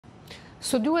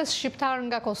Studiues shqiptarë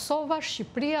nga Kosova,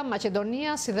 Shqipëria,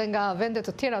 Maqedonia, si dhe nga vende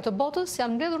të tjera të botës,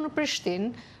 janë mbledhur në Prishtinë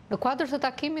në kuadër të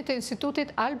takimit të Institutit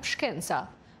Alb-Shkenca.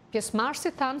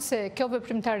 Pjesëmarrësit thanë se kjo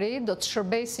veprimtari do të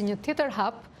shërbejë si një tjetër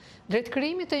hap drejt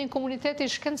krijimit të një komuniteti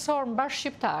shkencor mbar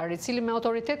shqiptar, i cili me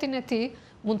autoritetin e tij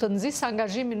mund të nxjisë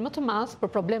angazhimin më të madh për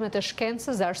problemet e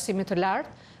shkencës dhe arsimit të lartë,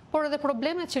 por edhe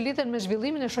problemet që lidhen me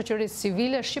zhvillimin e shoqërisë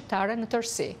civile shqiptare në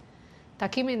tërësi.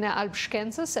 Takimin e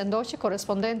Alb-Shkencës e ndoqi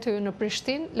korespondenti ynë në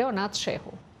Prishtinë, Leonat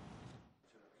Shehu.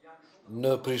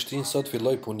 Në Prishtinë sot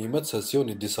filloi punimet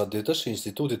sesioni disa ditësh i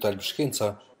Institutit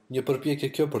Alb-Shkenca, një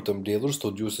përpjekje kjo për të mbledhur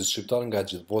studiuesit shqiptar nga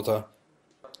gjithë bota.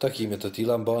 Takimet të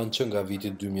tilla mbahen që nga viti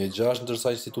 2006,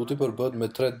 ndërsa instituti përbëhet me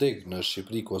 3 degë në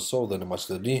Shqipëri, Kosovë dhe në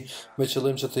Maqedoni, me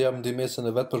qëllim që të japë ndihmesën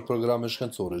e vet për programe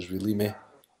shkencore zhvillimi.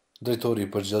 Drejtori i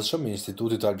përgjithshëm i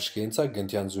Institutit Alb-Shkenca,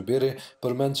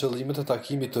 përmend qëllimet e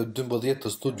takimit të 12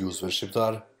 të studiusve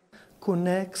shqiptar. Ku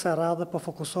ne kësaj radhe po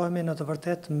fokusohemi në të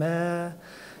vërtet me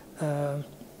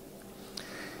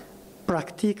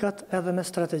praktikat edhe me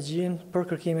strategjinë për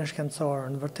kërkimin shkencor.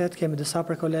 Në vërtet kemi disa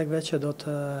prej kolegëve që do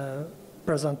të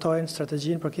prezantojnë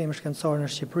strategjinë për kërkimin shkencor në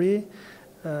Shqipëri.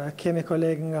 Kemi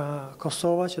kolegë nga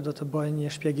Kosova që do të bëjnë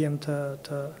një shpjegim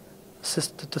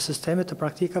të sistemit, të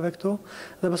praktikave këtu,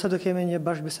 dhe pastaj do kemi një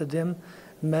bashkëbisedim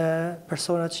me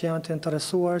personat që janë të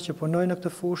interesuar, që punojnë në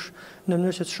këtë fushë, në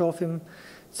mënyrë që të shohim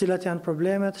cilat janë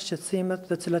problemet, shqetësimet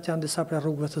dhe cilat janë disa prej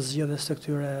rrugëve të zgjidhjes së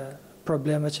këtyre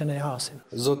problemeve që ne i hasim.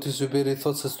 Zoti Zyberi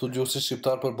thotë se studiuesit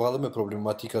shqiptar përballen me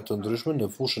problematika të ndryshme në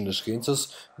fushën e shkencës,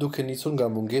 duke nisur nga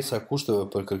mungesa e kushteve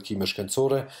për kërkime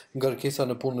shkencore, ngarkesa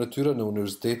në punën e tyre në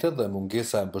universitete dhe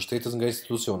mungesa e mbështetjes nga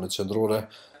institucionet qendrore.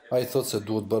 Ai thotë se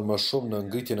duhet bërë më shumë në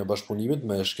ngritjen e bashkëpunimit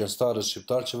me shkencëtarët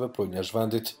shqiptar që veprojnë jashtë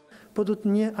vendit. Po duhet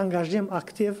një angazhim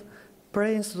aktiv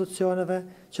prej institucioneve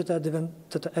që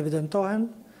të evidentohen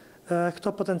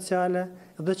këto potenciale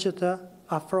dhe që të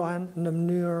afrohen në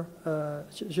mënyrë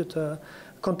që të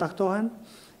kontaktohen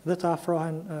dhe të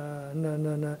afrohen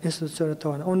në institucionet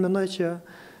tona. Unë mendoj që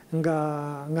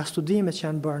nga studimet që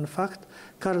janë bërë në fakt,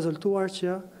 ka rezultuar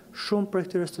që shumë për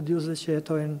këtyre studiuesve që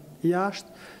jetojnë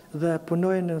jashtë dhe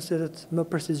punojnë në universitetet më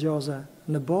prestigjioze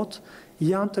në botë,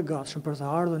 janë të gatshëm për të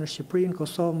ardhur në Shqipëri, në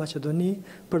Kosovë, Maqedoni,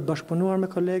 për të bashkëpunuar me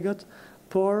kolegët,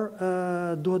 por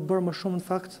duhet bërë më shumë në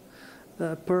fakt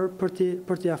për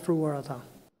t'i afruar ata.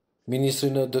 Ministri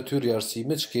në detyrë i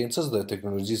arsimit, shkencës dhe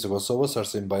teknologjisë së Kosovës,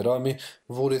 Arsim Bajrami,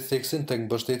 vuri theksin tek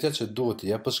mbështetja që duhet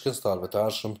t'i jepet shkencëtarëve të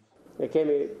arshëm. Ne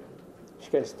kemi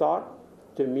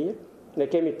shkencëtarë të mirë, ne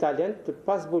kemi talent të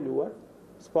pazbuluar.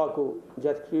 Spaku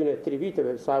gjatë kryene 3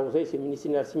 viteve, sa u thej si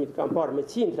Ministrinë e Arsimit kam parë me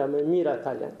qindra me mira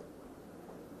talent,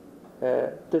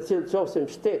 të cilët qofse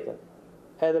mbështeten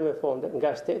edhe me fonde,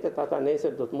 nga shtetet ata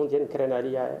nesër do të mund të jenë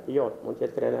krenaria e jonë, mund të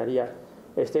jetë krenaria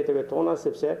e shteteve tona,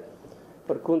 sepse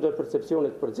përkundër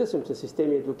percepcionit përgjithshëm se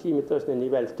sistemi i edukimit është në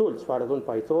nivel tul, çfarë do të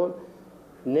pajtohen,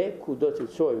 ne kudo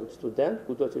që çojmë student,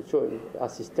 kudo që çojmë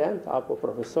asistent apo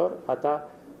profesor, ata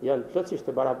janë plotësisht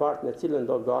të barabartë në cilën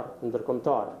do garë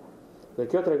ndërkombëtare. Dhe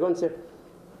kjo tregon se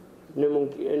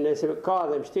nëse ka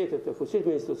dhe mbështetje të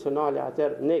fuqishme institucionale,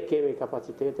 atëherë ne kemi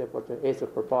kapacitete për të ecur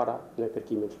përpara në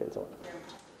kërkimin shkencor.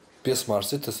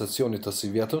 Pjesëmarrësit të sesionit të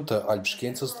sivjetëm të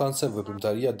Alb-Shkencës thanë se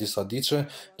veprimtaria disaditshme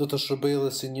do të shërbejë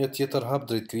edhe si një tjetër hap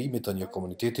drejt krijimit të një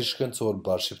komuniteti shkencor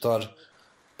mbar shqiptar.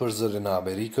 Për Zërin e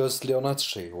Amerikës, Leonat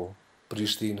Shehu,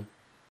 Prishtinë.